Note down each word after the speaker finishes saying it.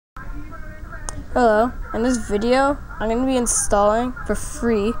Hello, in this video, I'm going to be installing for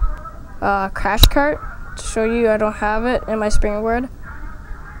free Crash Cart to show you I don't have it in my springboard.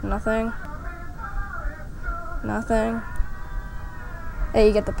 Nothing. Hey,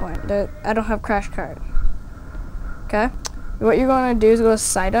 you get the point. I don't have Crash Cart. Okay? What you're going to do is go to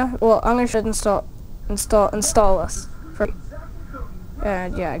SIDA. Well, I'm going to install this.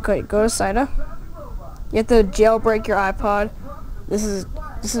 And yeah, go to SIDA. You have to jailbreak your iPod. This is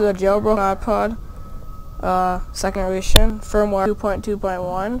a jailbroken iPod. Second edition, firmware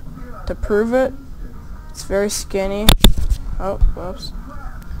 2.2.1. To prove it, it's very skinny. Oh, whoops.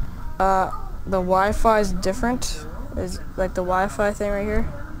 The Wi-Fi is different. It's like the Wi-Fi thing right here.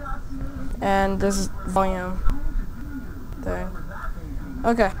 And this is volume thing.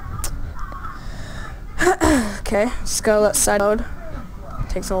 Okay. Okay, just gotta let side load.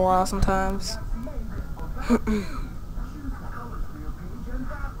 Takes a while sometimes.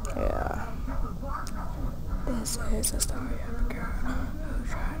 Yeah. This is a story of a girl.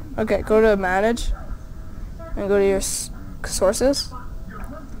 Okay, go to manage and go to your sources.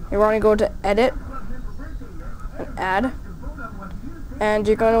 You want to go to edit and add, and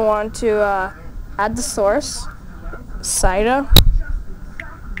you're going to want to add the source,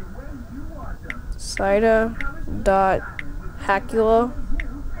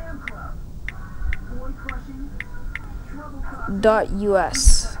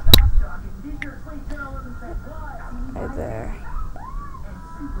 Right there.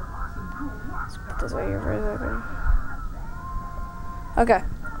 Let's put this right here for a second. Okay.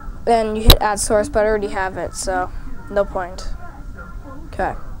 Then you hit add source, but I already have it, so no point.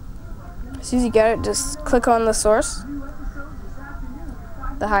 Okay. As soon as you get it, just click on the source.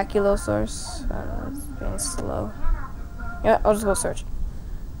 The Haculo source. It's being slow. Yeah, I'll just go search.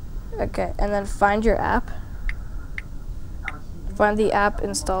 Okay, and then find your app. Find the app,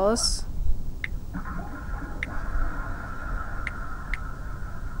 install this.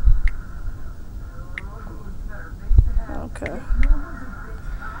 Okay.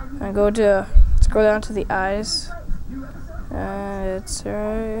 And scroll down to the eyes. And it's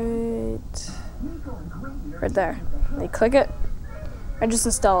right there. You click it and just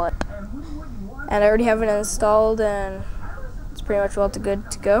install it. And I already have it installed and it's pretty much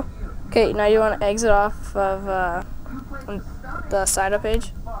good to go. Okay, now you want to exit off of the SIDA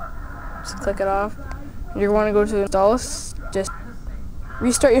page. Just click it off. You want to go to install this. Just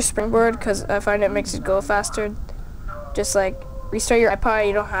restart your springboard because I find it makes it go faster. Just like restart your iPod.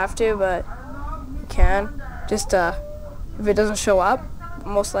 You don't have to, but you can. Just if it doesn't show up,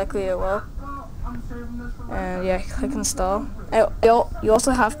 most likely it will. And yeah, click install. And you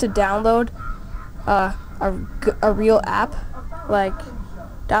also have to download a real app. Like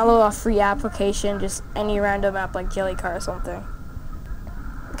download a free application, just any random app like Jellycart or something.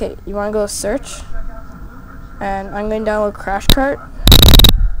 Okay, you want to go to search, and I'm going to download Crash Cart.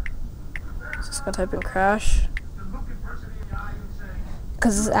 Just gonna type in Crash.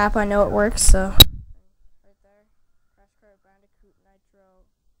 Because this app, I know it works, so. Right there, Crash Cart Bandicoot Nitro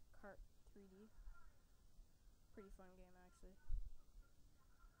Kart 3D. Pretty fun game, actually.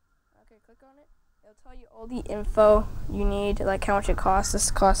 Okay, click on it. It'll tell you all the info you need, like how much it costs.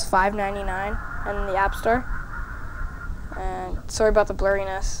 This costs $5.99 in the App Store. And sorry about the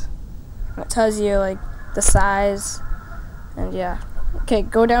blurriness. It tells you like the size, and yeah. Okay,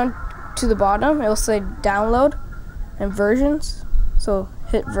 go down to the bottom. It'll say download and versions. So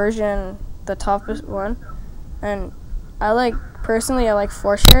hit version, the top one, and personally I like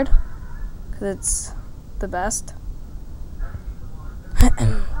 4-shared because it's the best.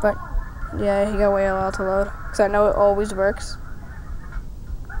 But yeah, you gotta wait a while to load because I know it always works.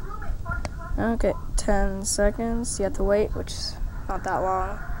 Okay, 10 seconds. You have to wait, which is not that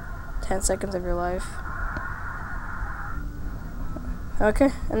long. 10 seconds of your life.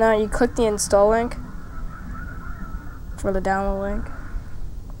 Okay, and now you click the install link for the download link.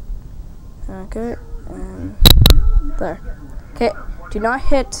 Okay, and there. Okay, do not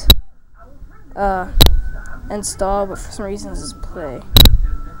hit install, but for some reason this is play.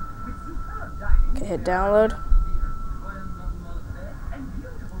 Okay, hit download.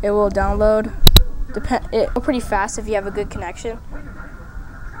 It will download. It will pretty fast if you have a good connection.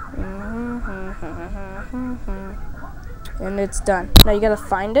 And it's done. Now you gotta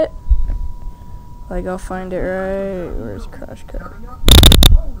find it. Like I'll find it right. Where's Crash Cart?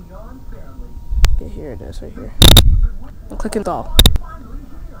 Okay, here it is, right here. And click install.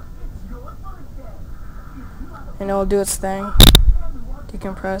 And it will do its thing.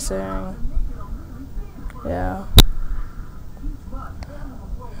 Decompressing. Yeah.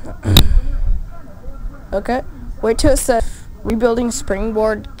 Okay. Wait till it says rebuilding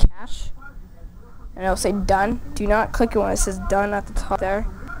springboard cache. and it'll say done. Do not click it when it says done at the top there.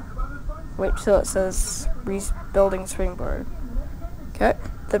 Wait till it says rebuilding springboard. Okay.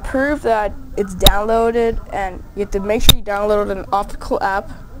 To prove that it's downloaded, and you have to make sure you download an optical app.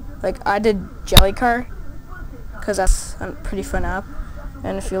 Like I did Jellycar, because that's a pretty fun app.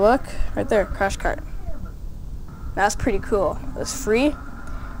 And if you look, right there, Crash Cart. That's pretty cool. It's free,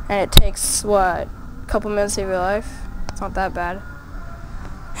 and it takes, what, a couple minutes of your life? It's not that bad.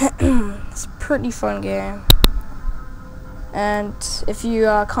 It's a pretty fun game. And if you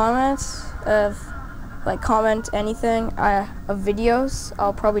comment anything of videos,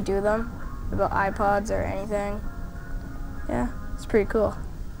 I'll probably do them about iPods or anything. Yeah, it's pretty cool.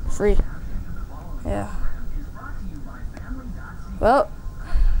 Free. Yeah. Well,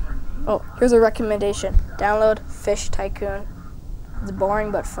 oh, here's a recommendation. Download Fish Tycoon. It's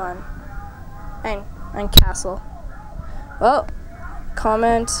boring but fun. And Castle. Well,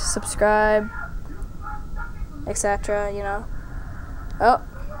 comment, subscribe, etc., you know. Oh,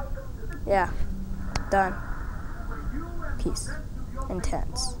 yeah. Done. Peace.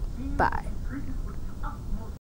 Intense. Bye.